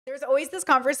There's always this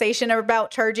conversation about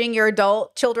charging your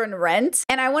adult children rent.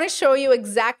 And I want to show you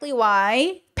exactly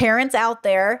why parents out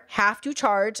there have to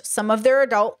charge some of their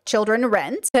adult children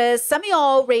rent. Because some of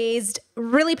y'all raised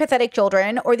really pathetic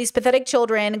children, or these pathetic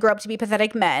children grew up to be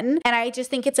pathetic men. And I just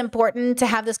think it's important to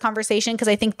have this conversation because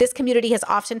I think this community has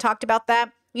often talked about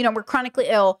that. You know, we're chronically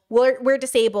ill, we're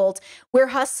disabled, we're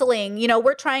hustling, you know,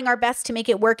 we're trying our best to make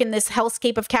it work in this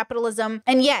hellscape of capitalism.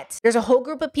 And yet there's a whole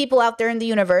group of people out there in the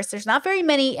universe. There's not very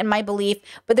many in my belief,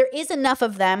 but there is enough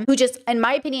of them who just, in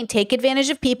my opinion, take advantage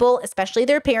of people, especially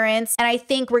their parents. And I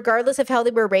think regardless of how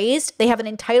they were raised, they have an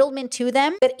entitlement to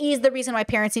them. That is the reason why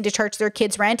parents need to charge their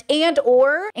kids rent and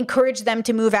or encourage them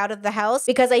to move out of the house,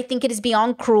 because I think it is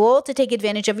beyond cruel to take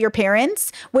advantage of your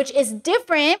parents, which is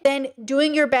different than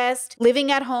doing your best, living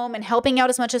at home and helping out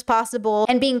as much as possible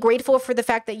and being grateful for the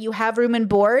fact that you have room and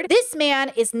board. This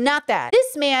man is not that.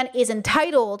 This man is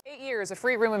entitled. 8 years of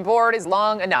free room and board is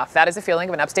long enough. That is the feeling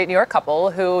of an upstate New York couple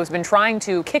who's been trying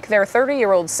to kick their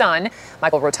 30-year-old son,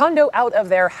 Michael Rotondo, out of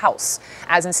their house.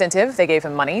 As incentive, they gave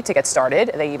him money to get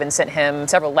started. They even sent him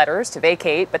several letters to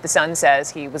vacate, but the son says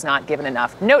he was not given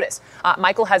enough notice.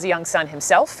 Michael has a young son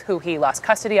himself who he lost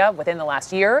custody of within the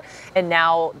last year, and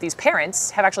now these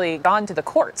parents have actually gone to the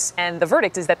courts, and the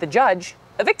verdict is that the judge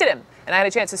evicted him. And I had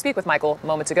a chance to speak with Michael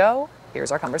moments ago.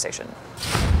 Here's our conversation.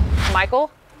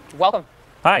 Michael, welcome.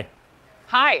 Hi.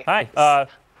 Hi. Hi.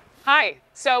 Hi.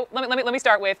 So let me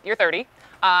start with, you're 30.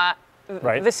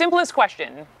 Right. The simplest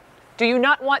question, do you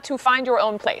not want to find your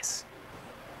own place?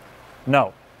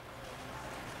 No.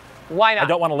 Why not? I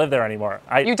don't want to live there anymore.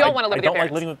 You don't want to live with your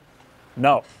parents? I don't like living with...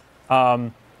 No.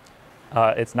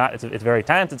 It's not. It's very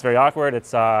tense. It's very awkward.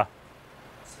 It's... we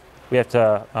have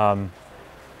to...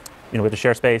 we have to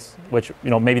share space, which,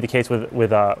 may be the case with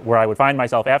where I would find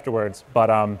myself afterwards. But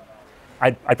I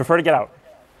prefer to get out.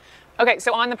 Okay,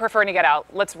 so on the prefer to get out,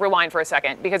 let's rewind for a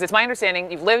second, because it's my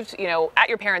understanding you've lived, at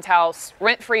your parents' house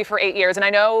rent-free for 8 years, and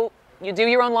I know you do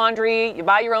your own laundry, you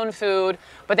buy your own food,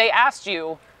 but they asked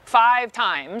you 5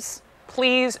 times,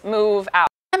 please move out.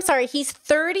 I'm sorry, he's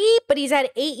 30, but he's had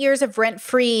 8 years of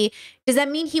rent-free. Does that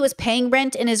mean he was paying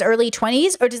rent in his early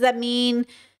 20s, or does that mean...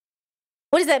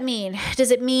 What does that mean?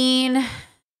 Does it mean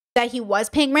that he was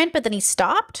paying rent, but then he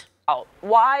stopped? Oh,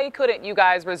 why couldn't you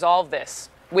guys resolve this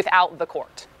without the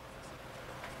court?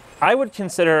 I would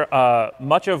consider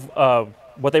much of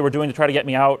what they were doing to try to get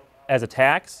me out as a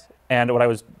tax, and what I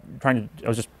was trying to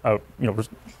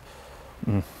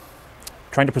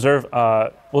preserve,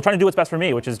 trying to do what's best for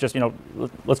me, which is just,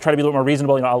 let's try to be a little more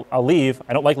reasonable. I'll leave.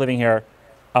 I don't like living here,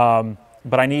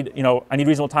 but I need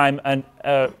reasonable time. And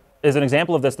as an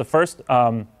example of this, the first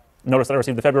notice that I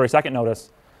received, the February 2nd notice,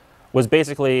 was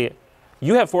basically,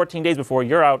 you have 14 days before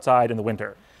you're outside in the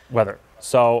winter weather.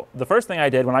 So the first thing I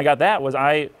did when I got that was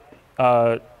I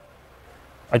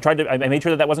made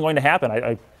sure that wasn't going to happen.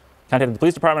 I contacted the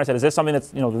police department. I said, is this something that's,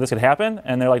 this could happen?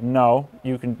 And they're like, no,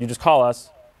 you just call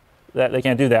us. That they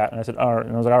can't do that. And I said, all right.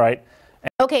 And I was like, all right.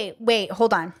 Okay, wait,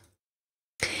 hold on.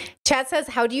 Chad says,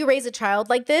 how do you raise a child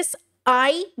like this?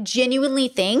 I genuinely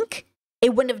think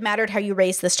it wouldn't have mattered how you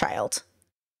raised this child.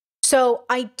 So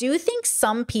I do think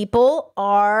some people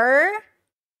are,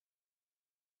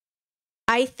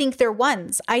 I think they're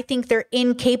ones. I think they're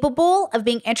incapable of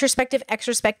being introspective,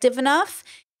 extrospective enough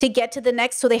to get to the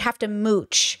next, so they have to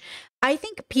mooch. I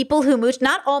think people who mooch,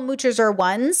 not all moochers are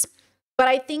ones, but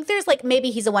I think there's maybe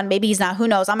he's a one, maybe he's not, who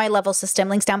knows, on my level system,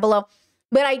 links down below.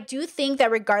 But I do think that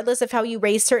regardless of how you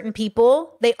raise certain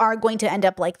people, they are going to end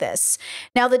up like this.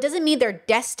 Now, that doesn't mean they're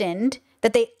destined,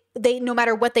 that they no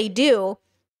matter what they do,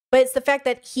 but it's the fact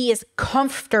that he is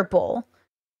comfortable,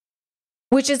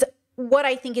 which is what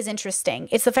I think is interesting.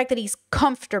 It's the fact that he's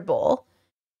comfortable.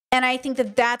 And I think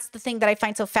that that's the thing that I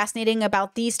find so fascinating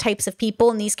about these types of people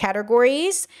in these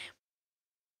categories.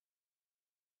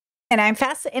 And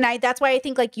that's why I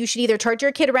think you should either charge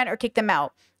your kid rent or kick them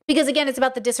out. Because again, it's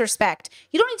about the disrespect.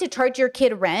 You don't need to charge your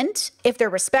kid rent if they're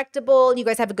respectable, you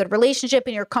guys have a good relationship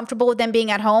and you're comfortable with them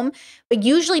being at home. But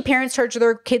usually parents charge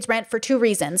their kids rent for 2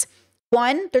 reasons.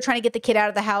 1, they're trying to get the kid out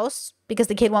of the house because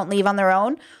the kid won't leave on their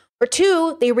own. Or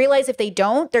 2, they realize if they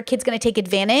don't, their kid's going to take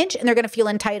advantage and they're going to feel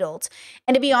entitled.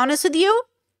 And to be honest with you,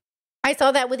 I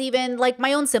saw that with even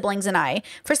my own siblings and I.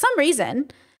 For some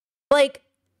reason,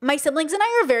 my siblings and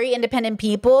I are very independent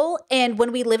people. And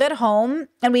when we live at home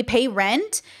and we pay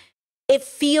rent, it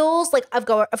feels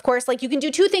of course, you can do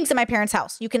 2 things in my parents'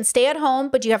 house. You can stay at home,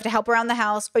 but you have to help around the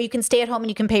house, or you can stay at home and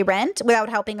you can pay rent without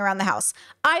helping around the house.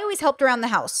 I always helped around the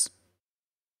house.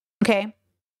 Okay.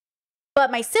 But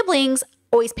my siblings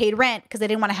always paid rent because they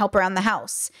didn't want to help around the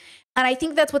house. And I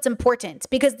think that's what's important,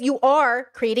 because you are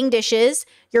creating dishes,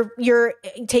 you're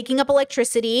taking up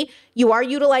electricity, you are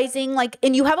utilizing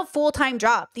and you have a full-time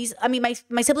job.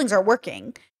 My siblings are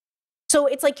working. So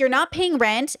it's like you're not paying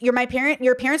rent. Your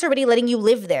parents are already letting you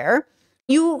live there.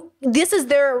 This is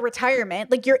their retirement.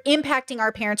 Like, you're impacting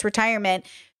our parents' retirement.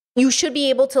 You should be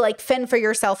able to fend for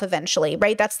yourself eventually,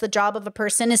 right? That's the job of a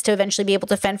person, is to eventually be able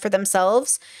to fend for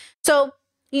themselves. So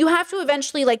you have to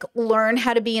eventually learn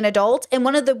how to be an adult. And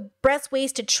one of the best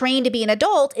ways to train to be an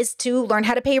adult is to learn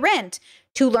how to pay rent,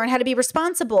 to learn how to be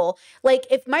responsible. Like,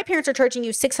 if my parents are charging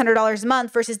you $600 a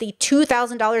month versus the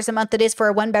 $2,000 a month that is for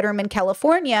a 1-bedroom in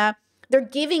California, they're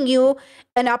giving you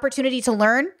an opportunity to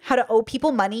learn how to owe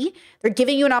people money. They're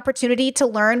giving you an opportunity to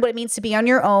learn what it means to be on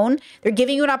your own. They're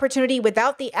giving you an opportunity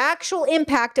without the actual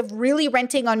impact of really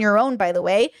renting on your own, by the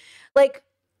way.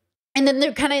 And then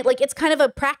they're it's kind of a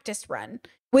practice run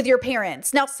with your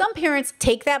parents. Now, some parents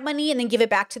take that money and then give it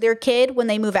back to their kid when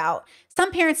they move out.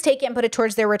 Some parents take it and put it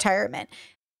towards their retirement.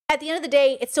 At the end of the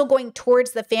day, it's still going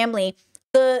towards the family.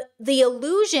 The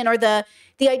illusion or the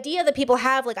idea that people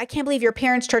have, I can't believe your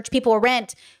parents charge people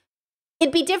rent.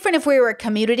 It'd be different if we were a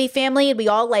community family and we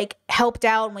all helped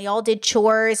out and we all did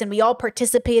chores and we all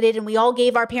participated and we all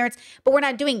gave our parents, but we're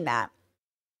not doing that.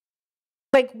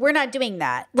 We're not doing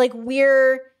that.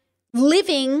 We're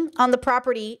living on the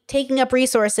property, taking up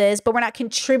resources, but we're not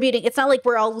contributing. It's not like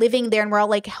we're all living there and we're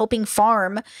all helping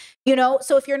farm,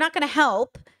 So if you're not going to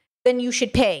help, then you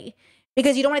should pay,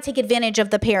 because you don't want to take advantage of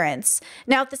the parents.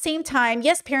 Now, at the same time,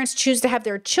 yes, parents choose to have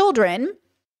their children,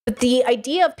 but the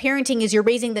idea of parenting is you're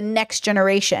raising the next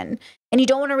generation. And you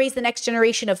don't want to raise the next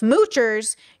generation of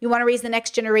moochers. You want to raise the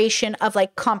next generation of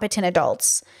competent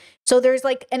adults. So there's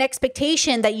an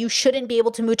expectation that you shouldn't be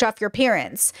able to mooch off your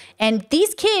parents. And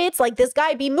these kids, this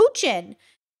guy, be mooching.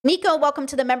 Nico, welcome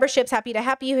to the memberships. Happy to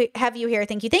have you here.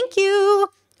 Thank you. Thank you.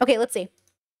 Okay, let's see.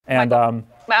 And I'm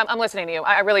listening to you.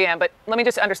 I really am. But let me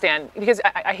just understand, because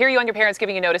I hear you on your parents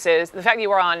giving you notices. The fact that you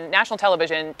were on national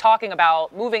television talking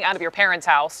about moving out of your parents'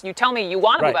 house. You tell me you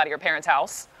want to move out of your parents'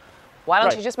 house. Why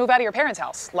don't you just move out of your parents'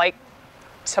 house,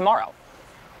 tomorrow?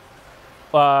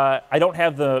 I don't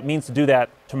have the means to do that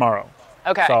tomorrow.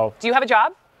 Okay. So, do you have a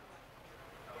job?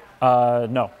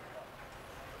 No.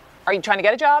 Are you trying to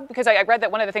get a job? Because I read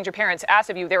that one of the things your parents asked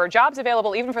of you, there are jobs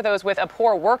available even for those with a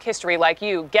poor work history like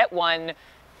you. Get one,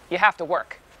 you have to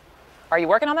work. Are you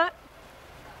working on that?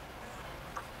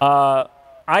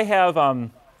 I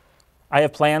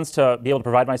have plans to be able to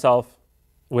provide myself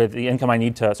with the income I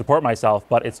need to support myself,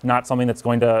 but it's not something that's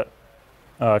going to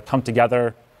come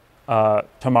together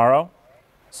tomorrow.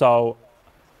 So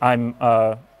I'm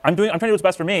trying to do what's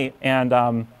best for me, and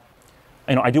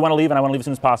I do want to leave, and I want to leave as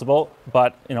soon as possible.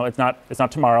 But it's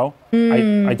not tomorrow.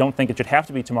 I don't think it should have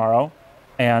to be tomorrow.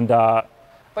 And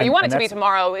but you want it to be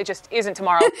tomorrow. It just isn't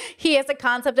tomorrow. He has a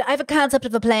concept. I have a concept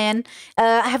of a plan.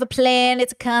 I have a plan.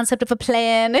 It's a concept of a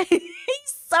plan.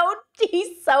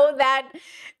 He's so that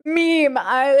meme.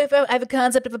 I have a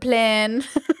concept of a plan.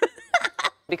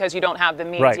 Because you don't have the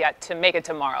means yet to make it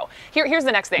tomorrow. Here's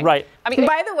the next thing. Right.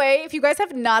 By the way, if you guys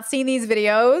have not seen these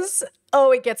videos,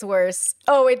 it gets worse.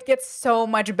 It gets so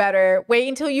much better. Wait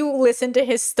until you listen to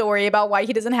his story about why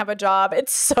he doesn't have a job.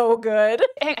 It's so good.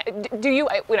 Do you,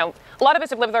 a lot of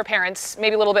us have lived with our parents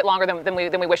maybe a little bit longer than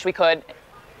we wish we could.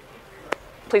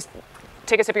 Please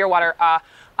take a sip of your water.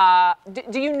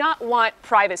 Do you not want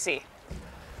privacy?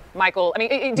 Michael,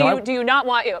 do you not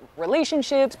want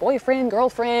relationships, boyfriend,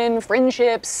 girlfriend,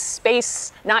 friendships,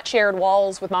 space, not shared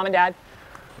walls with mom and dad?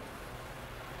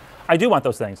 I do want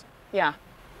those things. Yeah.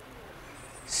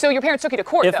 So your parents took you to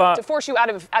court, though, to force you out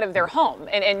of their home,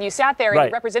 and you sat there and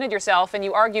you represented yourself, and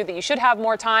you argued that you should have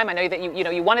more time. I know that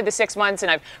you wanted the 6 months,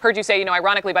 and I've heard you say,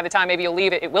 ironically, by the time maybe you'll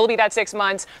leave, it will be that 6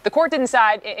 months. The court didn't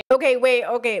decide.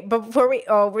 Okay, but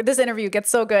before this interview gets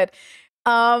so good.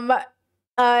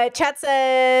 Chat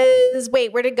says,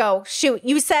 wait, where'd it go? Shoot,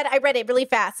 you said, I read it really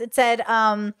fast. It said,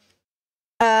 I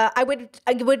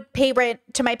would pay rent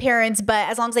to my parents, but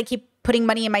as long as I keep putting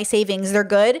money in my savings, they're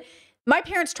good. My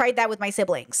parents tried that with my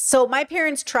siblings. So my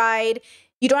parents tried,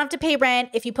 you don't have to pay rent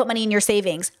if you put money in your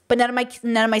savings, but none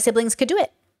of my siblings could do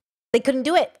it. They couldn't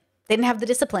do it. They didn't have the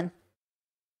discipline.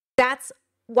 That's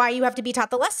why you have to be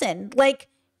taught the lesson.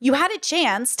 You had a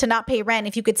chance to not pay rent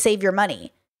if you could save your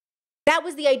money. That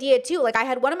was the idea too. I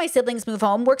had one of my siblings move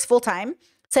home, works full time,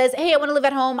 says, hey, I want to live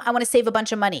at home. I want to save a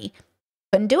bunch of money.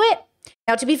 Couldn't do it.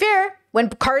 Now, to be fair, when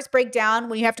cars break down,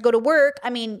 when you have to go to work,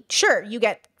 sure, you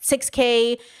get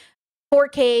 $6K,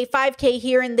 $4K, $5K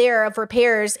here and there of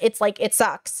repairs. It's it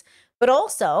sucks. But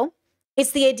also,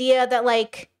 it's the idea that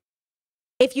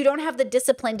If you don't have the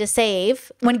discipline to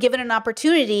save when given an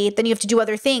opportunity, then you have to do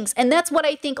other things. And that's what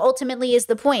I think ultimately is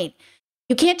the point.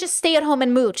 You can't just stay at home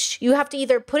and mooch. You have to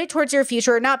either put it towards your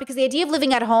future or not, because the idea of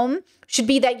living at home should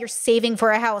be that you're saving for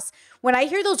a house. When I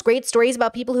hear those great stories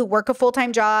about people who work a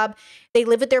full-time job, they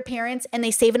live with their parents and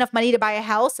they save enough money to buy a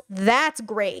house, that's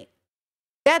great.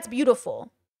 That's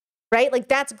beautiful, right? Like,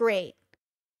 that's great.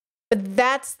 But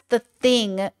that's the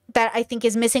thing that I think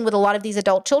is missing with a lot of these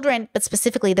adult children, but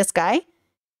specifically this guy.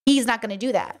 He's not going to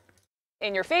do that.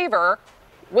 In your favor,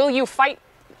 will you fight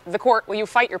the court? Will you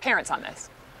fight your parents on this?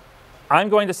 I'm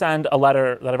going to send a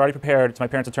letter that I've already prepared to my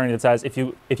parents' attorney that says if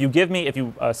you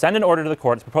send an order to the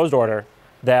court, it's a proposed order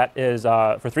that is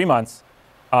for 3 months,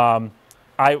 there's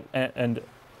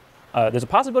a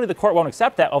possibility the court won't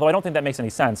accept that, although I don't think that makes any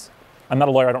sense. I'm not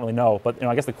a lawyer, I don't really know, but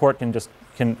I guess the court can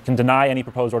deny any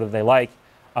proposed order that they like.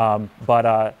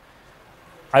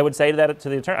 I would say that to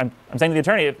the attorney. I'm saying to the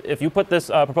attorney, if you put this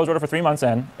proposed order for 3 months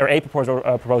in, or a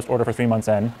proposed order for 3 months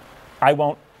in, I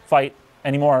won't fight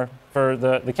anymore for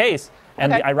the case.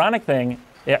 And the ironic thing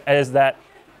is that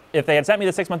if they had sent me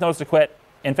the 6-month notice to quit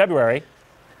in February,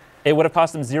 it would have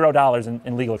cost them $0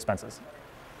 in legal expenses.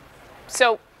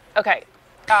 So, okay.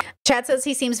 Chad says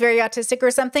he seems very autistic or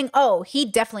something. Oh, he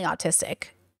definitely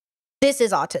autistic. This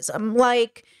is autism.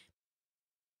 Like,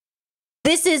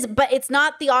 this is, but it's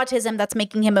not the autism that's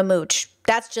making him a mooch.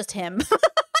 That's just him.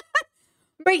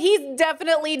 But he's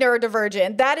definitely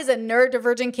neurodivergent. That is a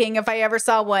neurodivergent king if I ever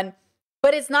saw one.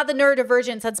 But it's not the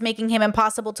neurodivergence that's making him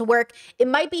impossible to work. It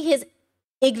might be his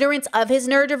ignorance of his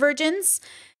neurodivergence.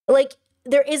 Like,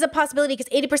 there is a possibility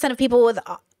because 80% of people with,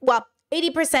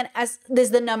 80% as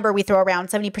is the number we throw around,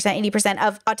 70%, 80%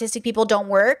 of autistic people don't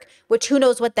work, which who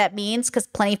knows what that means because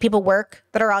plenty of people work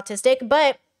that are autistic.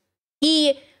 But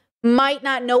he might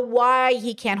not know why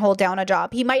he can't hold down a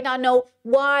job. He might not know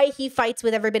why he fights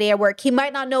with everybody at work. He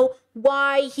might not know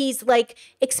why he's like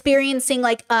experiencing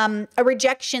like a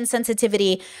rejection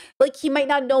sensitivity. Like, he might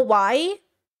not know why,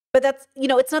 but that's,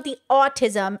 it's not the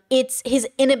autism. It's his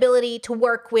inability to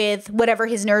work with whatever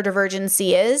his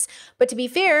neurodivergency is. But to be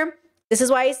fair, this is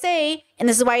why I say, and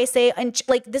this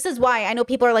is why I know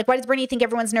people are like, why does Brittany think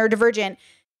everyone's neurodivergent?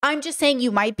 I'm just saying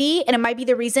you might be, and it might be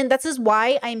the reason. This is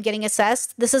why I'm getting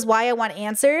assessed. This is why I want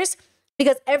answers,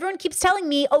 because everyone keeps telling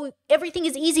me, oh, everything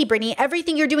is easy, Brittany.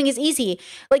 Everything you're doing is easy.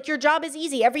 Like, your job is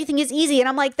easy. Everything is easy. And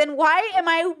I'm like, then why am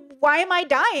I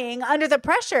dying under the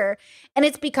pressure? And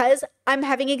it's because I'm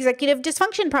having executive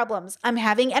dysfunction problems. I'm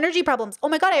having energy problems. Oh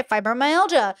my God, I have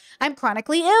fibromyalgia. I'm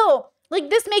chronically ill. Like,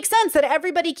 this makes sense that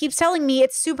everybody keeps telling me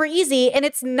it's super easy, and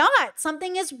it's not.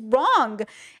 Something is wrong.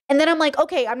 And then I'm like,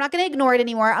 okay, I'm not going to ignore it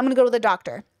anymore. I'm going to go to the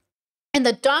doctor. And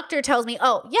the doctor tells me,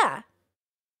 oh, yeah.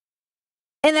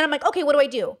 And then I'm like, okay, what do I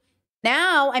do?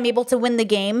 Now I'm able to win the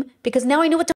game because now I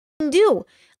know what to do.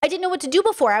 I didn't know what to do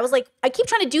before. I was like, I keep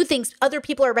trying to do things other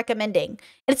people are recommending,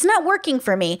 and it's not working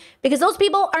for me because those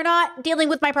people are not dealing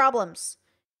with my problems.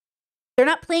 They're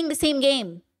not playing the same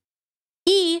game.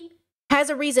 He has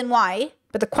a reason why,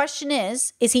 but the question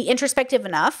is he introspective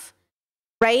enough,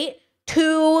 right,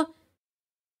 to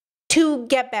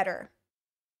get better?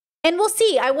 And we'll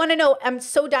see. I want to know, I'm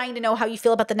so dying to know how you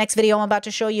feel about the next video I'm about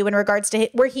to show you in regards to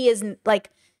where he is,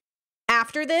 like,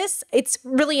 after this. It's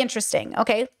really interesting,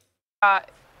 okay?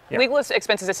 Legal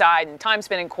expenses aside and time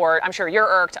spent in court, I'm sure you're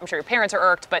irked, I'm sure your parents are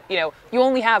irked, but, you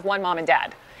only have one mom and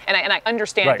dad. And I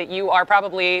understand that you are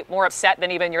probably more upset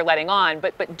than even you're letting on,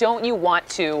 but don't you want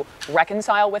to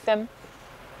reconcile with them?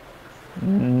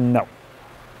 No.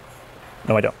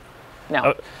 No, I don't.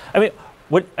 No.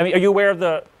 Are you aware of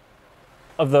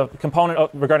the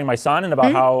component regarding my son and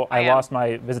about how I lost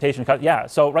my visitation? Yeah.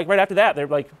 So right after that, they're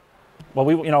like, well,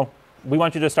 we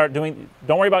want you to start doing.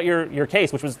 Don't worry about your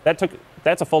case,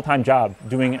 that's a full-time job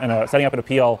doing setting up an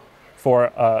appeal for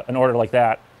an order like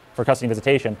that for custody and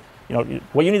visitation.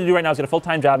 What you need to do right now is get a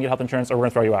full-time job and get health insurance, or we're going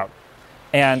to throw you out.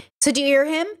 And so do you hear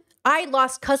him? I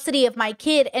lost custody of my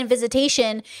kid and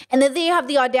visitation, and then they have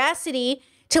the audacity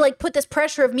to like put this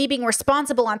pressure of me being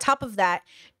responsible on top of that.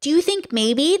 Do you think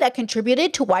maybe that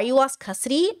contributed to why you lost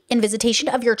custody and visitation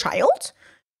of your child?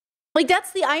 Like,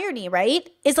 that's the irony, right?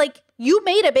 Is like, you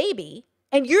made a baby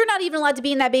and you're not even allowed to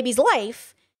be in that baby's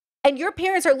life. And your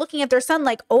parents are looking at their son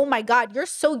like, oh my God, you're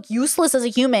so useless as a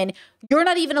human. You're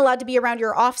not even allowed to be around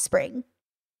your offspring.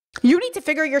 You need to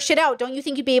figure your shit out. Don't you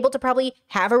think you'd be able to probably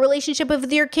have a relationship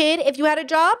with your kid if you had a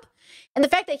job? And the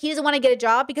fact that he doesn't want to get a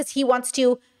job because he wants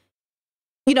to,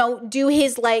 do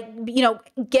his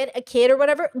get a kid or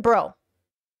whatever. Bro,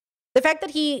 the fact that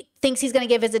he thinks he's going to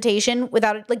get visitation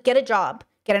without get a job,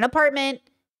 get an apartment,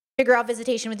 figure out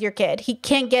visitation with your kid. He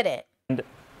can't get it.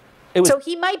 So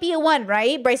he might be a 1,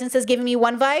 right? Bryson says, giving me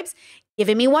 1 vibes.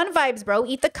 Giving me 1 vibes, bro.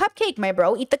 Eat the cupcake, my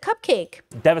bro. Eat the cupcake.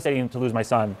 Devastating to lose my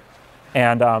son.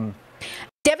 And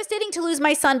devastating to lose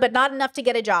my son, but not enough to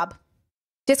get a job.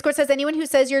 Discord says, anyone who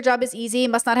says your job is easy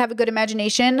must not have a good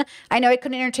imagination. I know I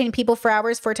couldn't entertain people for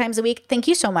hours 4 times a week. Thank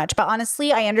you so much. But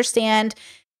honestly, I understand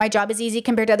my job is easy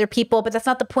compared to other people, but that's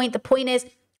not the point. The point is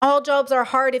all jobs are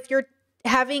hard. If you're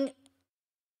having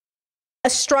a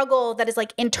struggle that is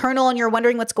like internal and you're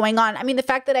wondering what's going on. I mean, the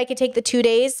fact that I could take the 2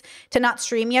 days to not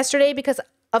stream yesterday because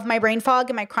of my brain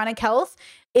fog and my chronic health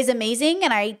is amazing.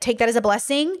 And I take that as a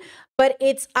blessing. But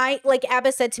like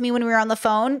Abba said to me when we were on the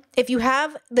phone, if you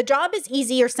have, the job is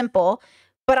easy or simple,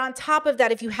 but on top of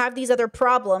that, if you have these other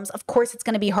problems, of course it's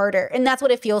going to be harder. And that's what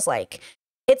it feels like.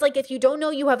 It's like if you don't know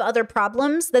you have other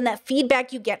problems, then that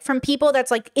feedback you get from people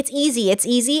that's like, it's easy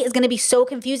is going to be so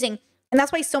confusing. And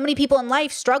that's why so many people in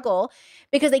life struggle,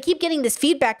 because they keep getting this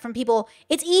feedback from people.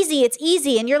 It's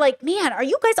easy. And you're like, man, are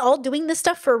you guys all doing this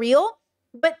stuff for real?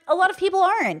 But a lot of people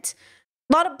aren't.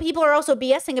 A lot of people are also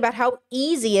BSing about how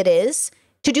easy it is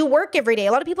to do work every day.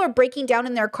 A lot of people are breaking down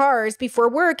in their cars before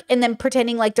work and then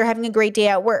pretending like they're having a great day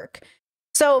at work.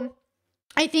 So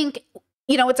I think,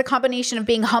 it's a combination of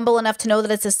being humble enough to know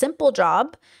that it's a simple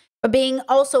job, but being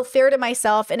also fair to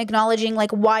myself and acknowledging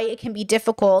like why it can be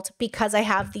difficult because I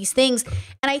have these things.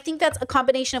 And I think that's a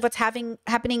combination of what's happening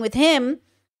with him,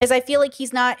 is I feel like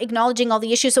he's not acknowledging all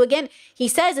the issues. So again, he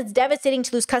says it's devastating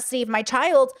to lose custody of my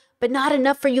child, but not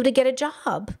enough for you to get a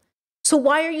job. So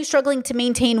why are you struggling to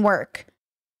maintain work?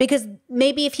 Because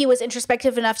maybe if he was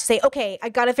introspective enough to say, okay, I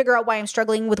got to figure out why I'm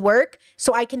struggling with work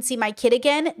so I can see my kid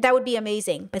again, that would be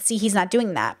amazing. But see, he's not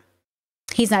doing that.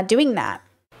 He's not doing that.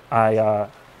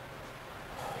 I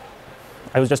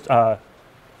was just, I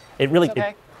was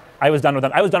done with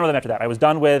them. I was done with them after that. I was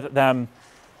done with them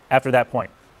after that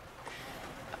point.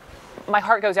 My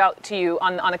heart goes out to you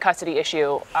on the custody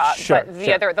issue. Sure,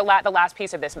 but the last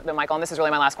piece of this, Michael, and this is really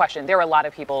my last question. There are a lot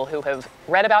of people who have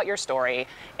read about your story,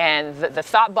 and the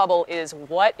thought bubble is,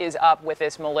 what is up with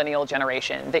this millennial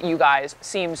generation that you guys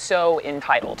seem so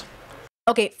entitled?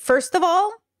 Okay, first of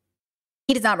all,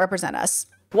 he does not represent us.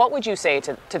 What would you say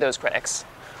to those critics?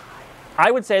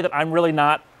 I would say that I'm really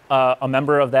not a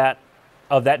member of that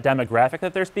demographic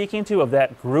that they're speaking to, of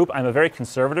that group. I'm a very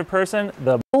conservative person.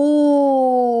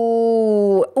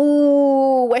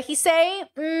 What he say?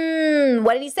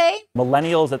 What did he say?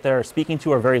 Millennials that they're speaking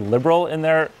to are very liberal in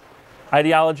their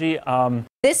ideology.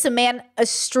 This man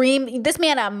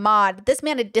a mod, this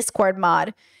man a Discord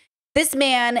mod. This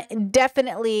man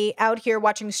definitely out here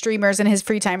watching streamers in his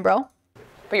free time, bro.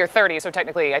 But you're 30, so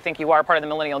technically I think you are part of the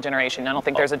millennial generation. I don't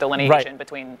think there's a delineation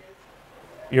between...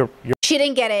 She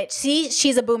didn't get it. See,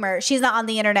 she's a boomer. She's not on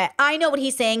the internet. I know what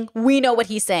he's saying. We know what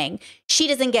he's saying. She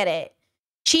doesn't get it.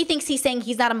 She thinks he's saying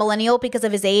he's not a millennial because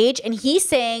of his age. And he's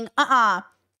saying, I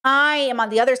am on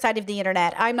the other side of the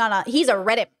internet. I'm not he's a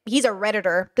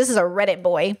Redditor. This is a Reddit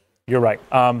boy. You're right.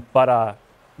 But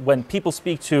when people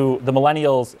speak to the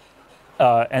millennials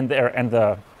and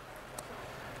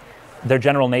their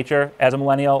general nature as a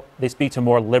millennial, they speak to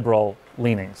more liberal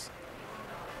leanings,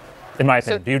 in my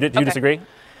opinion. Do you disagree?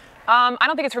 I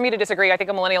don't think it's for me to disagree. I think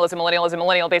a millennial is a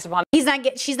millennial based upon...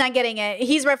 She's not getting it.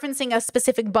 He's referencing a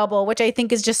specific bubble, which I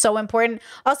think is just so important.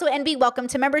 Also, NB, welcome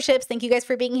to memberships. Thank you guys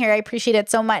for being here. I appreciate it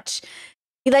so much.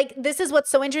 Like, this is what's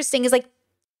so interesting is like,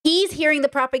 he's hearing the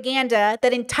propaganda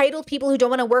that entitled people who don't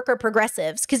want to work are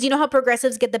progressives. Because you know how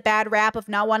progressives get the bad rap of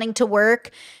not wanting to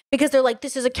work? Because they're like,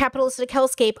 this is a capitalistic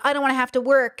hellscape. I don't want to have to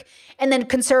work. And then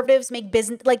conservatives make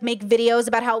videos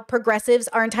about how progressives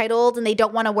are entitled and they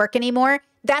don't want to work anymore.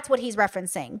 That's what he's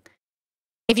referencing.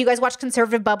 If you guys watch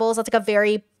conservative bubbles, that's like a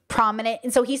very prominent.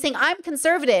 And so he's saying, I'm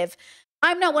conservative.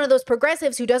 I'm not one of those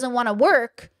progressives who doesn't want to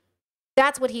work.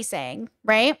 That's what he's saying,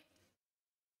 right?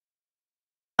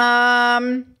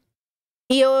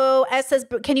 EOS says,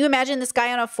 can you imagine this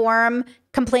guy on a forum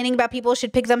complaining about people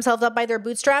should pick themselves up by their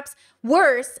bootstraps?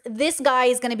 Worse, this guy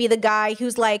is going to be the guy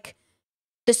who's like,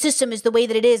 the system is the way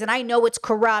that it is, and I know it's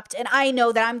corrupt, and I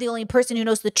know that I'm the only person who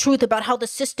knows the truth about how the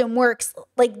system works.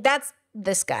 Like, that's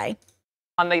this guy.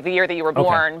 On the year that you were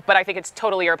born, but I think it's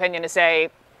totally your opinion to say,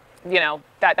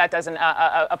 that doesn't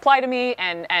apply to me.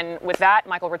 And with that,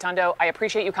 Michael Rotundo, I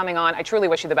appreciate you coming on. I truly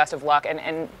wish you the best of luck.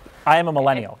 And I am a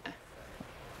millennial.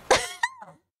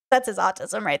 That's his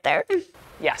autism right there.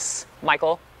 Yes,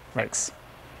 Michael. Thanks.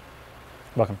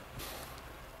 Welcome.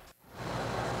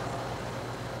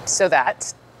 So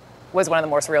that was one of the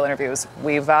more surreal interviews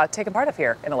we've taken part of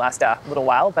here in the last little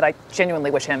while, but I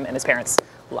genuinely wish him and his parents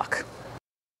luck.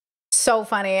 So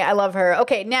funny. I love her.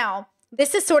 Okay, now,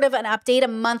 this is sort of an update a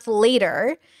month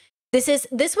later. This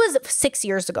was 6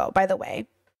 years ago, by the way.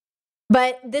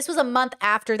 But this was a month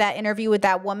after that interview with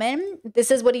that woman.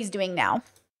 This is what he's doing now.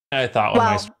 I thought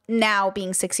when now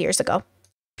being 6 years ago.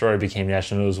 story became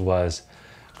national news was,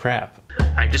 crap.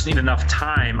 I just need enough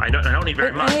time. I don't need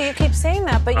very much. You keep saying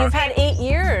that, but you've had 8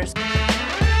 years.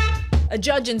 A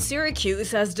judge in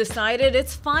Syracuse has decided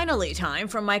it's finally time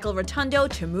for Michael Rotundo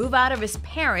to move out of his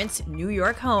parents' New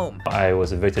York home. I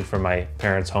was evicted from my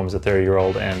parents' home as a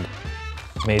 30-year-old and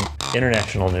made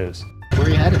international news. Where are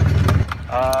you headed?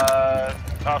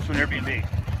 Off to an Airbnb.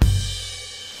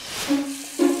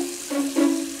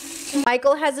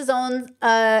 Michael has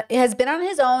has been on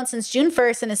his own since June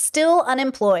 1st and is still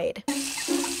unemployed.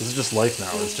 This is just life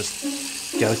now. It's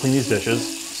just, gotta clean these dishes.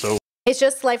 So It's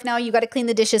just life now. You got to clean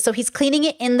the dishes. So he's cleaning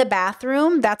it in the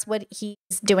bathroom. That's what he's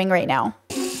doing right now.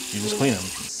 you just clean them.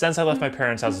 Since I left my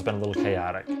parents' house, it's been a little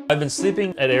chaotic. I've been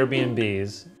sleeping at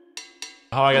Airbnbs.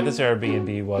 How I got this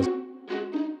Airbnb was,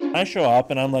 I show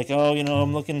up and I'm like, oh,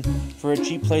 I'm looking for a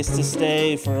cheap place to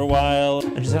stay for a while.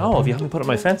 And she's like, oh, if you help me put up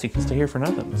my fence, you can stay here for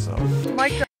nothing.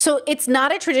 So it's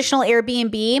not a traditional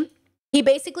Airbnb. He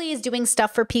basically is doing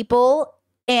stuff for people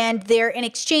and they're in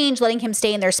exchange letting him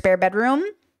stay in their spare bedroom,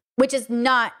 which is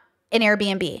not an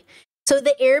Airbnb. So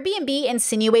the Airbnb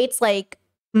insinuates like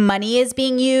money is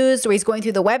being used or he's going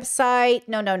through the website.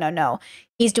 No.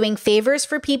 He's doing favors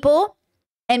for people.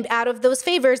 And out of those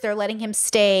favors, they're letting him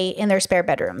stay in their spare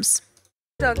bedrooms.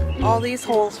 Dug all these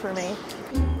holes for me.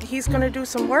 He's gonna do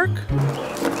some work.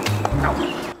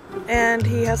 And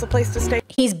he has a place to stay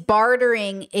He's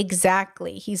bartering,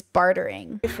 exactly. He's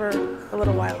bartering. for a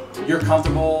little while. You're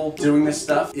comfortable doing this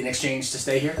stuff in exchange to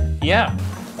stay here? Yeah.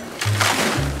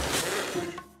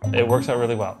 It works out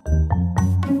really well.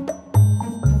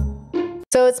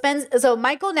 So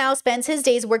Michael now spends his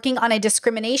days working on a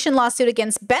discrimination lawsuit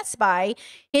against Best Buy,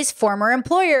 his former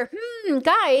employer.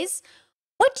 Guys,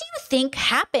 what do you think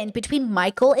happened between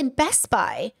Michael and Best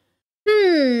Buy?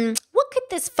 What could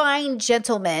this fine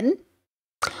gentleman,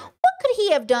 what could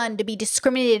he have done to be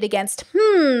discriminated against?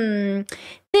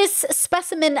 This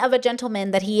specimen of a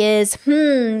gentleman that he is.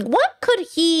 What could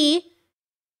he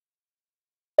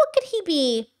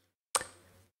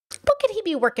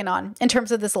be working on in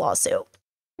terms of this lawsuit?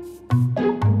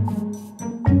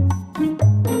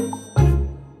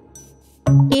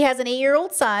 He has an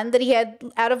 8-year-old son that he had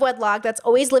out of wedlock that's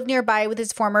always lived nearby with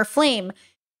his former flame.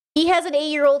 He has an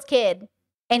 8-year-old kid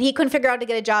and he couldn't figure out to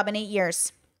get a job in 8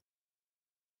 years.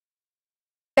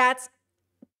 That's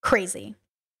crazy.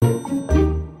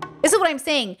 This is what I'm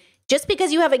saying. Just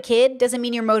because you have a kid doesn't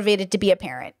mean you're motivated to be a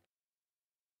parent.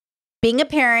 Being a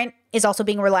parent is also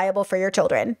being reliable for your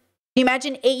children. Can you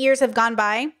imagine 8 years have gone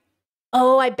by?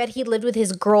 Oh, I bet he lived with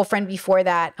his girlfriend before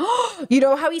that. You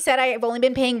know how he said, I've only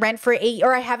been paying rent for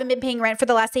I haven't been paying rent for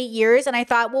the last 8 years. And I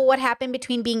thought, well, what happened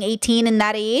between being 18 and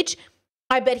that age?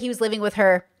 I bet he was living with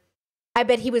her. I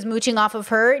bet he was mooching off of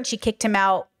her and she kicked him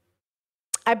out.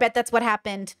 I bet that's what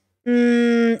happened.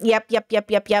 Yep.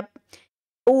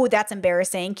 Oh, that's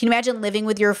embarrassing. Can you imagine living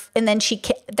with and then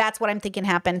that's what I'm thinking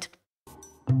happened.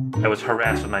 I was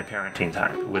harassed with my parenting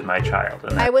time with my child.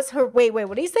 And wait,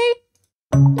 what did he say?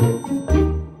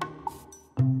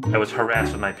 I was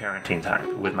harassed with my parenting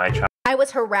time with my child. I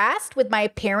was harassed with my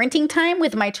parenting time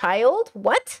with my child?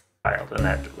 What? And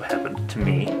that happened to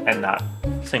me and not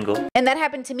single. And that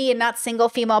happened to me and not single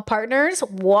female partners?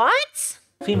 What?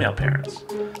 Female parents.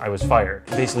 I was fired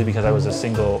basically because I was a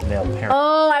single male parent.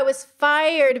 Oh, I was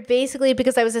fired basically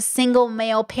because I was a single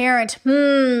male parent.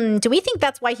 Do we think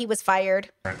that's why he was fired?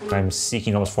 I'm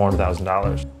seeking almost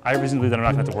 $400,000. I reasonably that I'm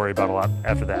not going to have to worry about a lot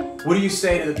after that. What do you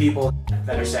say to the people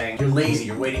that are saying you're lazy,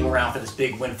 you're waiting around for this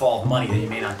big windfall of money that you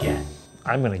may not get?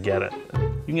 I'm going to get it.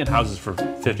 You can get houses for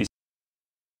 50.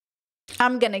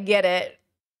 I'm going to get it.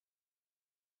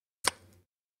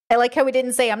 I like how he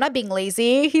didn't say, I'm not being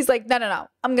lazy. He's like, no.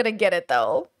 I'm going to get it,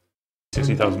 though.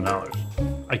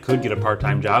 $60,000. I could get a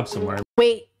part-time job somewhere.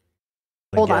 Wait.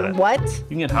 Hold on. What?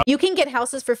 You can get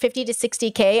houses for 50 to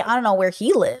 60K. I don't know where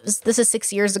he lives. This is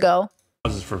 6 years ago.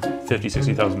 Houses for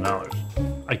 $50,000,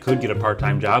 $60,000. I could get a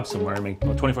part-time job somewhere and make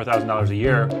 $24,000 a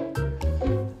year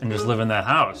and just live in that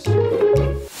house.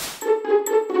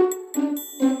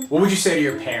 What would you say to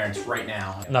your parents right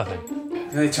now? Nothing.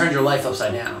 They turned your life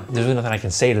upside down. There's really nothing I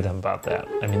can say to them about that.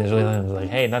 I mean, there's really nothing like,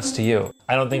 hey, nuts to you.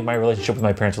 I don't think my relationship with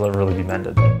my parents will ever really be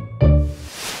mended. Don't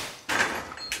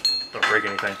break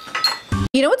anything.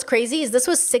 You know what's crazy is this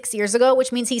was 6 years ago,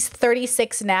 which means he's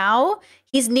 36 now.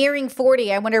 He's nearing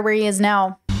 40. I wonder where he is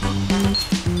now.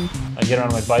 I get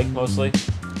on my bike mostly.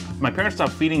 My parents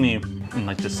stopped feeding me in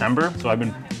like December, so I've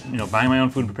been buying my own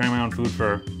food, preparing my own food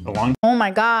for a long Oh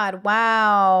my God.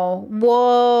 Wow.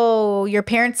 Whoa. Your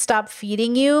parents stopped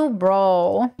feeding you?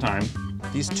 Bro. time.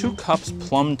 These 2 cups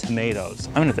plum tomatoes.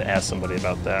 I'm gonna have to ask somebody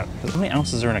about that. How many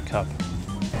ounces are in a cup?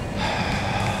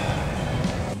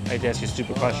 I hate to ask you a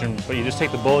stupid question, but you just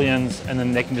take the bouillons and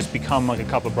then they can just become like a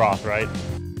cup of broth, right?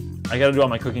 I gotta do all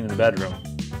my cooking in the bedroom.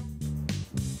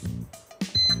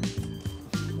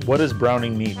 What is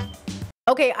browning meat?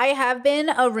 Okay, I have been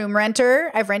a room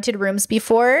renter. I've rented rooms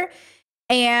before.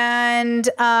 And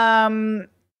I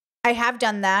have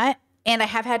done that. And I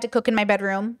have had to cook in my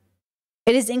bedroom.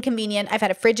 It is inconvenient. I've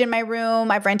had a fridge in my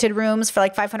room. I've rented rooms for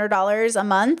like $500 a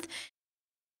month.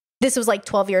 This was like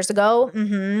 12 years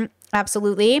ago.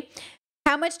 Absolutely.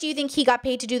 How much do you think he got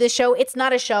paid to do this show? It's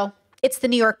not a show. It's the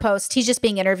New York Post. He's just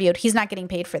being interviewed. He's not getting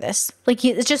paid for this. Like,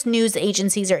 it's just news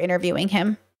agencies are interviewing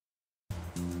him.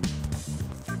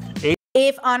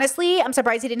 If honestly, I'm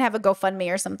surprised he didn't have a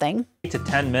GoFundMe or something. 8 to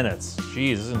 10 minutes.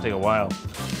 Jeez, this is gonna take a while.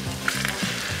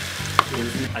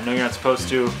 I know you're not supposed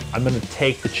to. I'm gonna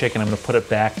take the chicken, I'm gonna put it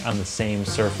back on the same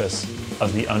surface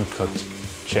of the uncooked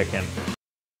chicken.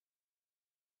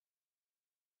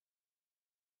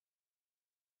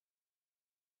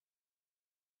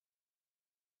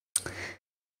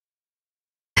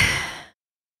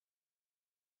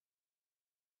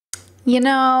 You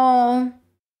know.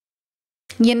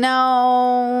 Are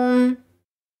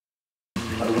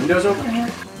the windows open here?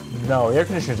 No, the air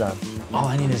conditioner's on. All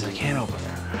I need is a can opener.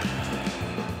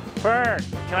 Fern,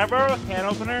 can I borrow a can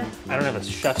opener? I don't have a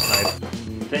chef's knife.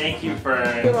 Thank you,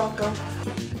 Fern. You're welcome.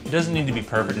 It doesn't need to be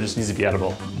perfect, it just needs to be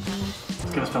edible. It's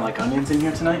gonna smell like onions in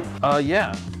here tonight.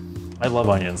 Yeah. I love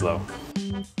onions, though.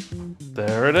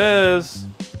 There it is.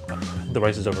 The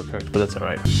rice is overcooked, but that's all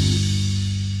right.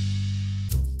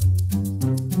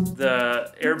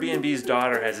 The Airbnb's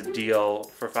daughter has a deal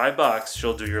for $5.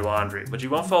 She'll do your laundry, but you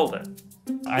won't fold it.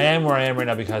 I am where I am right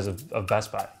now because of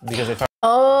Best Buy. Because they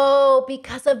Oh,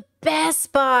 because of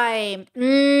Best Buy.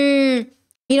 You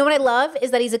know what I love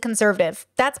is that he's a conservative.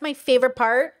 That's my favorite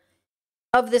part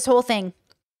of this whole thing,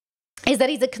 is that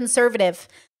he's a conservative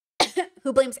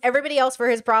who blames everybody else for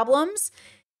his problems.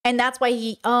 And that's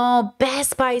why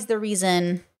Best Buy is the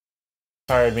reason.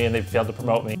 Hired me and they failed to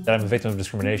promote me, that I'm a victim of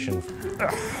discrimination.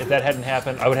 If that hadn't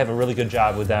happened, I would have a really good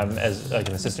job with them as like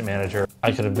an assistant manager.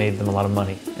 I could have made them a lot of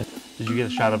money. Did you get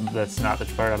a shot of that snot that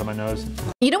fired out of my nose?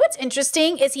 You know what's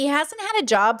interesting is he hasn't had a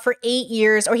job for 8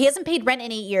 years, or he hasn't paid rent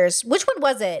in 8 years. Which one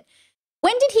was it?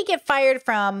 When did he get fired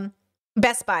from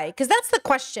Best Buy? Because that's the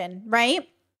question, right?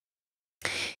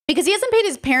 Because he hasn't paid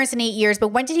his parents in 8 years, but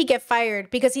when did he get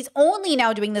fired? Because he's only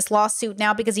now doing this lawsuit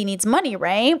now because he needs money,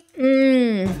 right?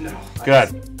 No.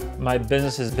 Good. My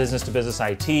business is business to business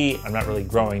IT. I'm not really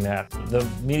growing that. The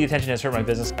media attention has hurt my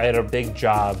business. I had a big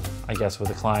job, I guess,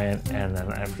 with a client, and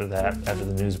then after that, after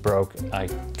the news broke, I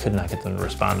could not get them to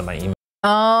respond to my email.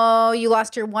 Oh, you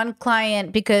lost your one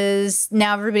client because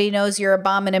now everybody knows you're a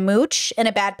bum and a mooch and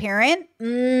a bad parent?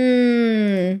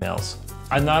 Emails.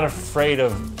 I'm not afraid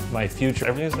of my future.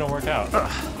 Everything's gonna work out.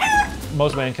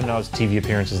 Most of my income now is TV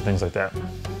appearances and things like that.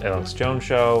 Alex Jones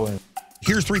show. And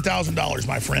here's $3,000,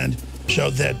 my friend, so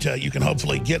that you can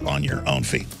hopefully get on your own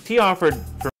feet. He offered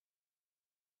for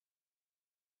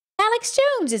Alex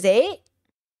Jones, is it?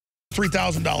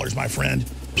 $3,000, my friend,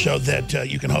 so that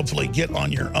you can hopefully get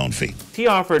on your own feet. He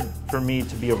offered for me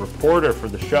to be a reporter for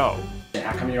the show.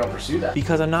 How come you don't pursue that?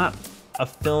 Because I'm not a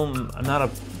film,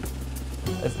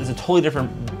 it's a totally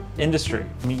different industry.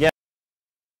 I mean, yeah.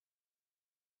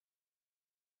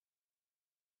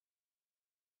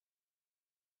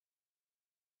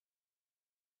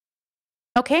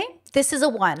 Okay, this is a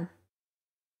 1.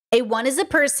 A 1 is a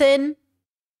person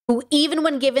who, even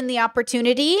when given the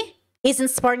opportunity, isn't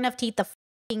smart enough to eat the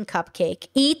fucking cupcake.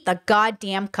 Eat the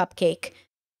goddamn cupcake.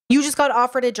 You just got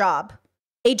offered a job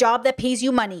that pays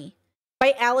you money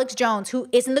by Alex Jones, who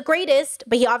isn't the greatest,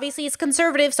 but he obviously is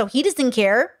conservative, so he doesn't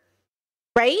care,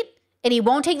 right? And he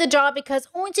won't take the job because,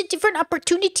 oh, it's a different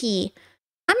opportunity.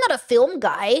 I'm not a film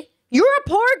guy. You're a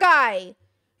poor guy.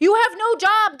 You have no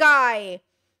job, guy.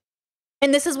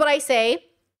 And this is what I say.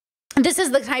 This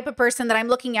is the type of person that I'm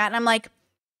looking at, and I'm like,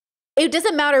 it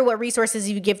doesn't matter what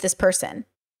resources you give this person.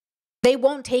 They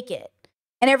won't take it.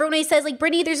 And everyone says, like,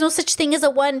 Brittany, there's no such thing as a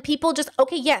 1. People just,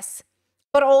 okay, yes.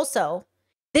 But also,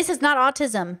 this is not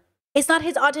autism. It's not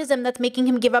his autism that's making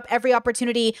him give up every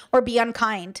opportunity or be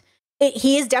unkind.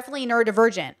 He is definitely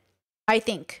neurodivergent, I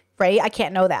think, right? I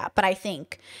can't know that, but I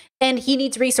think. And he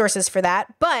needs resources for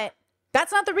that. But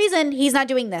that's not the reason he's not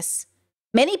doing this.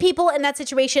 Many people in that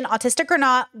situation, autistic or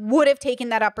not, would have taken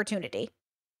that opportunity.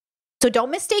 So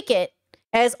don't mistake it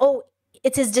as, oh,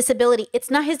 it's his disability. It's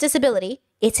not his disability.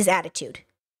 It's his attitude.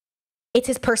 It's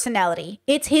his personality.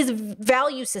 It's his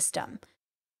value system.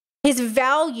 His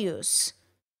values.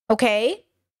 Okay?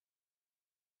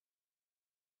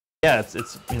 Yeah,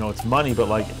 it's you know, it's money, but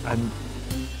like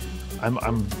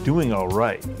I'm doing all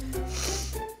right.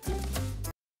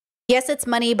 Yes, it's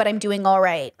money, but I'm doing all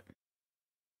right.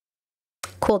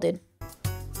 Cool, dude.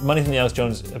 Money from the Alex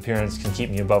Jones appearance can keep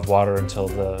me above water until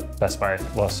the Best Buy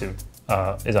lawsuit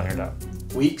is ironed out.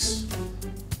 Weeks?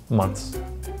 Months.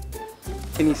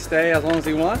 Can he stay as long as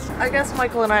he wants? I guess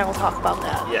Michael and I will talk about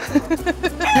that.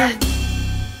 Yeah.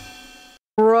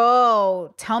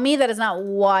 Bro, tell me that is not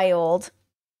wild.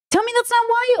 Tell me that's not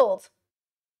wild.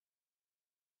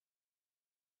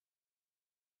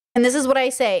 And this is what I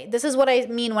say. This is what I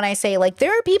mean when I say, like,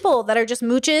 there are people that are just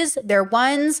mooches. They're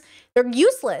ones. They're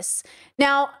useless.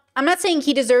 Now, I'm not saying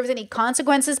he deserves any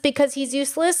consequences because he's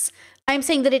useless. I'm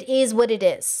saying that it is what it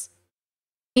is.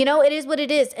 You know, it is what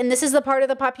it is. And this is the part of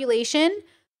the population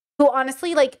who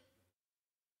honestly, like,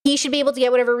 he should be able to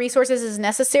get whatever resources is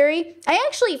necessary. I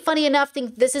actually, funny enough,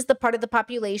 think this is the part of the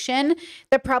population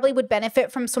that probably would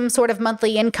benefit from some sort of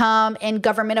monthly income and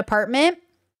government apartment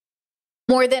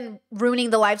more than ruining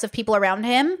the lives of people around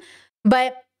him.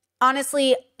 But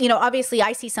honestly, you know, obviously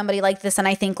I see somebody like this and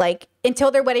I think, like,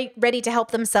 until they're ready to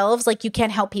help themselves, like, you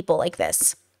can't help people like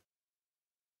this.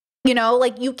 You know,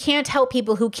 like, you can't help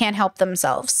people who can't help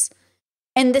themselves.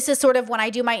 And this is sort of when I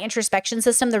do my introspection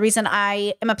system, the reason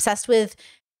I am obsessed with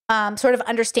sort of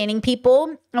understanding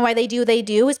people and why they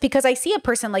do is because I see a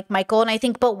person like Michael and I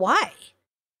think, but why?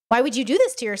 Why would you do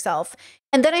this to yourself?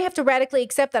 And then I have to radically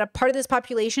accept that a part of this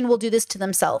population will do this to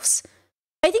themselves.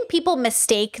 I think people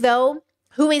mistake, though,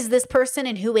 who is this person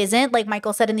and who isn't. Like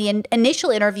Michael said in the initial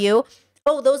interview,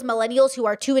 oh, those millennials who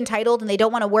are too entitled and they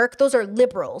don't want to work, those are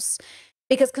liberals.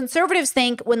 Because conservatives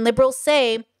think when liberals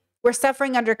say we're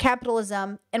suffering under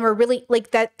capitalism and we're really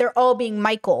like that, they're all being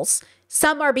Michaels.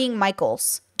 Some are being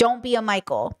Michaels. Don't be a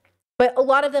Michael. But a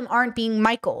lot of them aren't being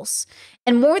Michaels.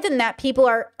 And more than that, people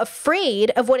are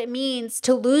afraid of what it means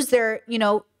to lose their, you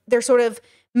know, their sort of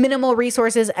minimal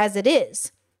resources as it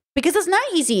is. Because it's not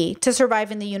easy to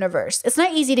survive in the universe. It's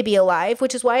not easy to be alive,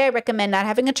 which is why I recommend not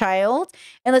having a child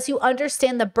unless you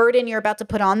understand the burden you're about to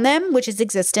put on them, which is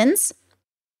existence.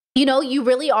 You know, you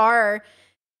really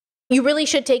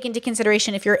should take into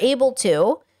consideration, if you're able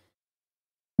to,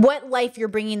 what life you're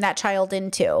bringing that child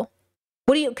into.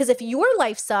 Because if your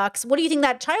life sucks, what do you think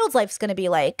that child's life is going to be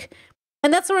like?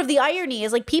 And that's sort of the irony,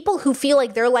 is like people who feel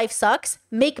like their life sucks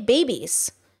make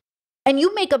babies. And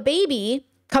you make a baby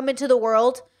come into the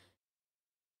world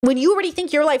when you already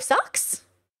think your life sucks.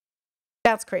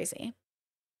 That's crazy.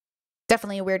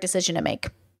 Definitely a weird decision to make.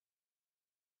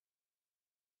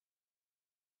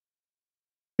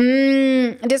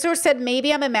 Discord said,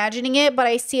 maybe I'm imagining it, but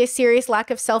I see a serious lack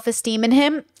of self-esteem in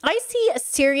him. I see a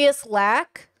serious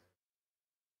lack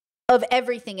of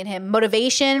everything in him.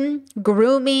 Motivation,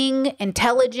 grooming,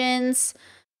 intelligence,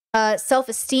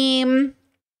 self-esteem,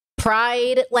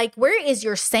 pride. Like, where is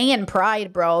your Saiyan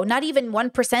pride, bro? Not even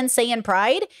 1% Saiyan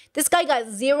pride. This guy got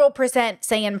 0%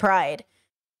 Saiyan pride.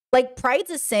 Like, pride's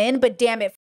a sin, but damn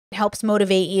it helps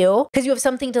motivate you because you have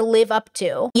something to live up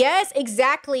to. Yes,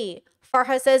 exactly.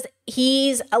 Farha says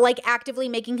he's like actively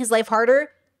making his life harder.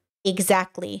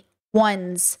 Exactly.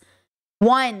 Ones.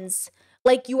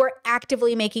 Like, you are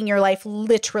actively making your life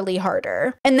literally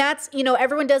harder. And that's, you know,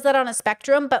 everyone does that on a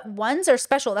spectrum, but ones are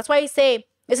special. That's why I say,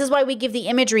 this is why we give the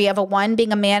imagery of a one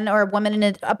being a man or a woman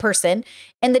and a person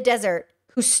in the desert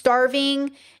who's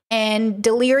starving and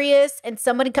delirious, and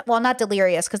somebody, well, not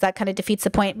delirious because that kind of defeats the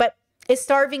point, but is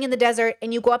starving in the desert,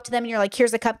 and you go up to them and you're like,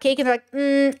 here's a cupcake. And they're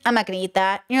like, I'm not going to eat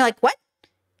that. And you're like, what?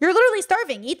 You're literally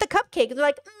starving. Eat the cupcake. And they're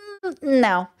like,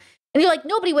 no. And you're like,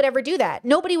 nobody would ever do that.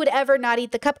 Nobody would ever not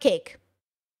eat the cupcake.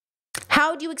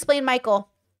 How do you explain Michael?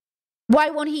 Why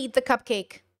won't he eat the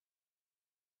cupcake?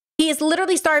 He is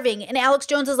literally starving. And Alex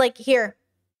Jones is like, here,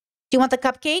 do you want the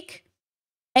cupcake?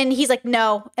 And he's like,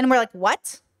 no. And we're like,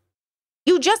 what?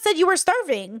 You just said you were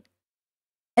starving.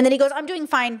 And then he goes, I'm doing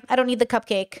fine. I don't need the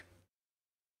cupcake.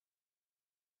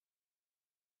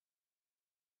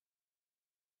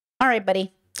 All right,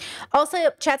 buddy.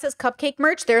 Also, chat says cupcake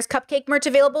merch. There's cupcake merch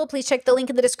available. Please check the link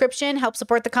in the description. Help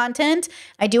support the content.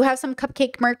 I do have some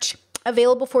cupcake merch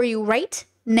available for you right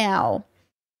now.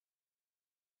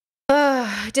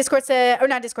 Discord says, or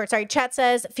not Discord, sorry. Chat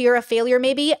says fear of failure,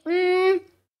 maybe.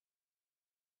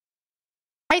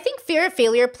 I think fear of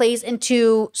failure plays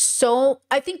into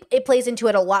I think it plays into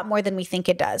it a lot more than we think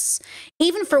it does.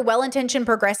 Even for well-intentioned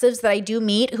progressives that I do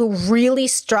meet who really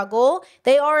struggle,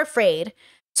 they are afraid.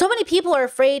 So many people are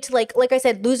afraid to like I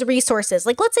said, lose resources.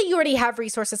 Like let's say you already have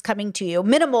resources coming to you,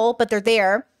 minimal, but they're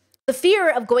there. The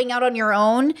fear of going out on your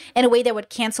own in a way that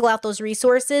would cancel out those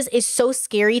resources is so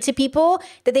scary to people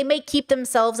that they may keep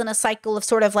themselves in a cycle of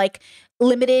sort of like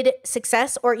limited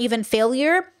success or even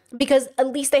failure, because at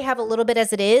least they have a little bit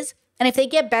as it is. And if they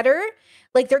get better,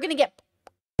 like they're going to get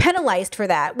penalized for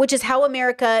that, which is how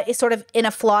America is sort of in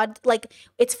a flawed, like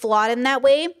it's flawed in that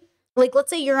way. Like, let's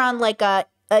say you're on like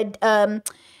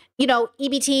you know,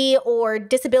 EBT or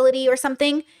disability or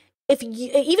something.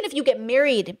 Even if you get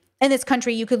married in this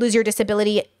country, you could lose your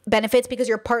disability benefits because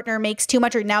your partner makes too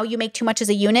much or now you make too much as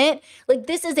a unit. Like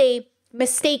this is a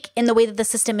mistake in the way that the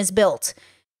system is built.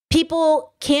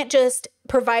 People can't just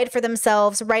provide for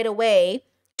themselves right away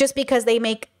just because they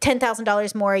make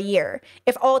 $10,000 more a year,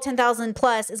 if all 10,000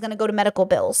 plus is going to go to medical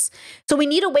bills. So we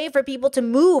need a way for people to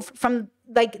move from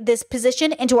like this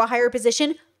position into a higher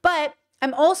position. But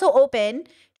I'm also open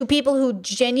to people who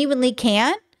genuinely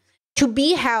can, to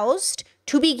be housed,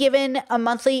 to be given a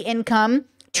monthly income,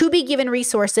 to be given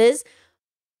resources.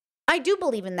 I do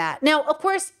believe in that. Now, of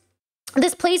course,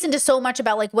 this plays into so much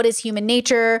about like what is human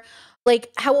nature,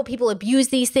 like how will people abuse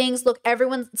these things? Look,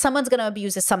 someone's going to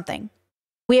abuse something.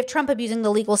 We have Trump abusing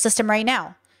the legal system right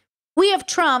now. We have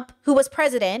Trump, who was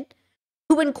president,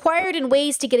 who inquired in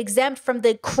ways to get exempt from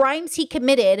the crimes he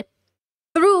committed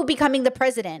through becoming the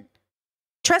president.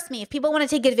 Trust me, if people want to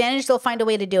take advantage, they'll find a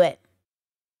way to do it.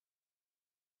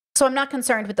 So I'm not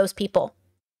concerned with those people.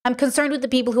 I'm concerned with the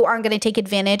people who aren't going to take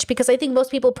advantage, because I think most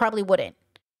people probably wouldn't.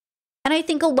 And I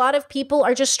think a lot of people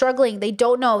are just struggling. They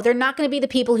don't know. They're not going to be the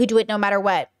people who do it no matter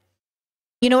what.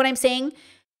 You know what I'm saying?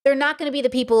 They're not going to be the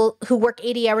people who work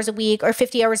 80 hours a week or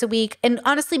 50 hours a week. And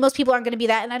honestly, most people aren't going to be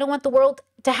that. And I don't want the world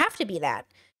to have to be that.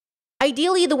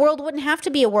 Ideally, the world wouldn't have to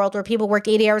be a world where people work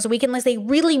 80 hours a week unless they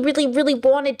really, really, really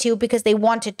wanted to, because they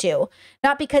wanted to,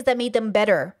 not because that made them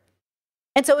better.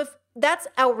 And so if that's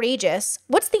outrageous,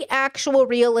 what's the actual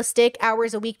realistic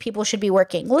hours a week people should be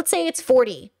working? Let's say it's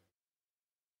 40.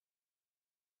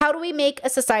 How do we make a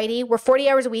society where 40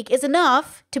 hours a week is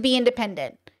enough to be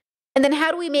independent? And then how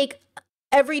do we make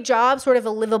every job sort of a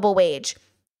livable wage?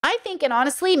 I think, and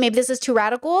honestly, maybe this is too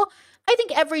radical, I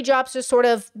think every job should sort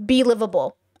of be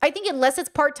livable. I think unless it's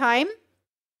part-time,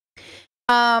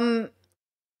 it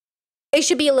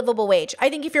should be a livable wage. I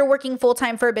think if you're working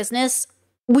full-time for a business,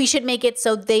 we should make it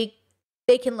so they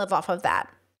can live off of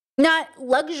that. Not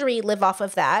luxury live off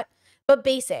of that, but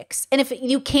basics. And if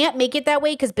you can't make it that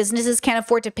way because businesses can't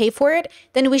afford to pay for it,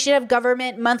 then we should have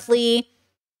government monthly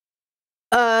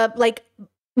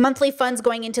funds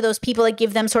going into those people that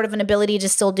give them sort of an ability to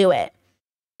still do it.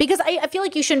 Because I feel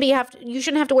like you shouldn't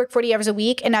have to work 40 hours a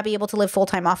week and not be able to live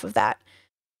full-time off of that.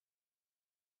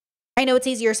 I know it's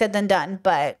easier said than done,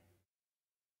 but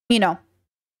you know,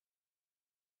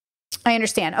 I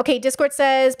understand. Okay, Discord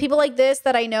says, people like this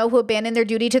that I know who abandon their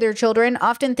duty to their children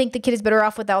often think the kid is better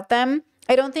off without them.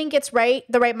 I don't think it's the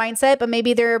right mindset, but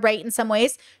maybe they're right in some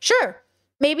ways. Sure,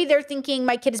 maybe they're thinking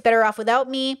my kid is better off without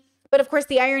me. But of course,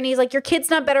 the irony is like your kid's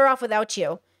not better off without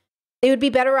you. They would be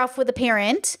better off with a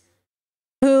parent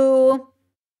who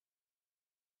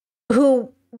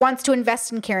wants to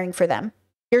invest in caring for them.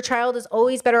 Your child is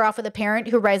always better off with a parent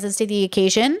who rises to the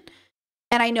occasion.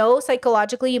 And I know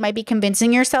psychologically you might be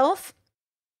convincing yourself,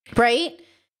 right?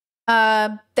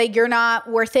 That you're not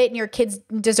worth it and your kids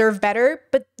deserve better,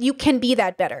 but you can be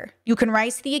that better. You can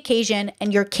rise to the occasion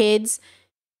and your kids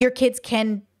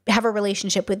can have a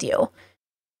relationship with you.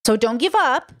 So don't give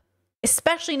up,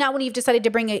 especially not when you've decided to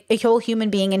bring a whole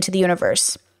human being into the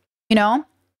universe, you know?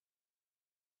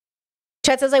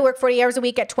 Chet says I work 40 hours a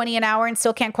week at 20 an hour and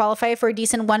still can't qualify for a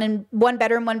decent one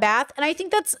bedroom, one bath. And I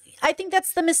think that's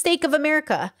the mistake of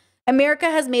America. America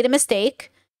has made a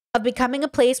mistake of becoming a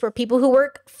place where people who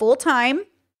work full time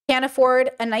can't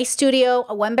afford a nice studio,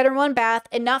 a one bedroom, one bath,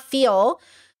 and not feel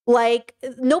like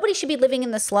nobody should be living in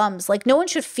the slums. Like no one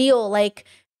should feel like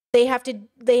they have to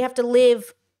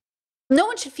live. No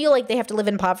one should feel like they have to live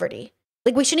in poverty.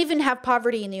 Like we shouldn't even have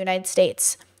poverty in the United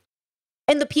States.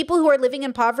 And the people who are living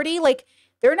in poverty, like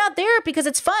they're not there because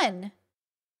it's fun.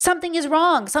 Something is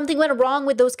wrong. Something went wrong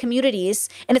with those communities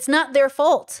and it's not their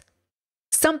fault.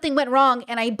 Something went wrong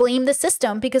and I blame the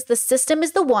system because the system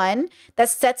is the one that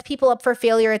sets people up for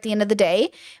failure at the end of the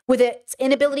day with its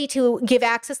inability to give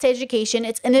access to education,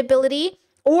 its inability,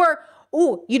 or,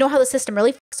 you know how the system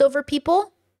really fucks over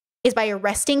people? Is by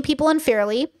arresting people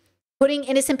unfairly, putting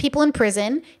innocent people in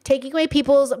prison, taking away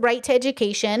people's right to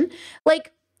education.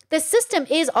 Like the system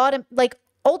is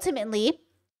ultimately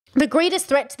the greatest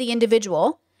threat to the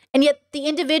individual, and yet the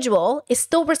individual is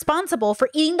still responsible for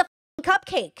eating the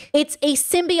cupcake. It's a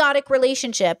symbiotic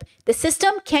relationship. The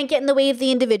system can't get in the way of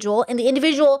the individual, and the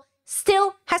individual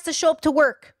still has to show up to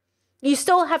work. You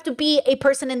still have to be a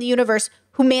person in the universe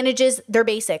who manages their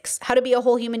basics, how to be a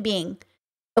whole human being.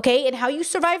 Okay? And how you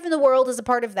survive in the world is a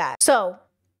part of that. So,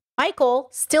 Michael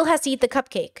still has to eat the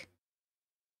cupcake.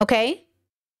 Okay?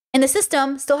 And the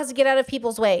system still has to get out of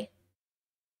people's way.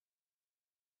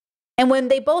 And when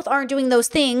they both aren't doing those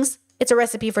things, it's a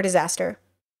recipe for disaster.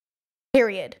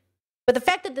 Period. But the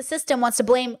fact that the system wants to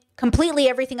blame completely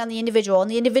everything on the individual, and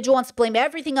the individual wants to blame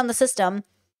everything on the system,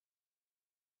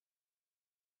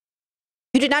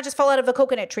 you did not just fall out of a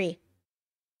coconut tree.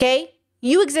 Okay?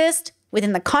 You exist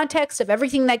within the context of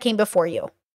everything that came before you.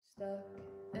 Stuck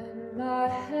in my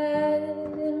head,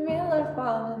 in real life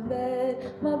I'm in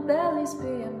bed, my belly's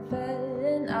being fed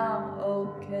and I'm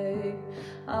okay.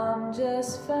 I'm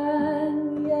just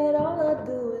fine, yet all I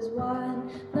do is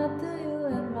whine, not to you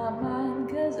in my mind,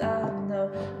 cause I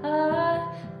know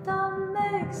I don't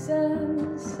make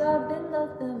sense. I've been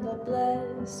nothing but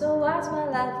blessed, so why's my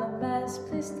life a mess?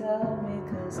 Please tell me,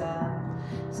 cause I'm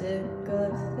sick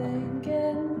of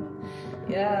thinking.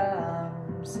 Yeah,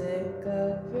 I'm sick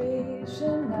of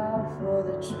reaching out for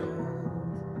the truth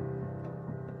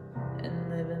and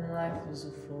living life as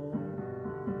a fool.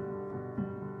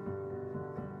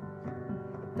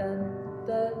 Done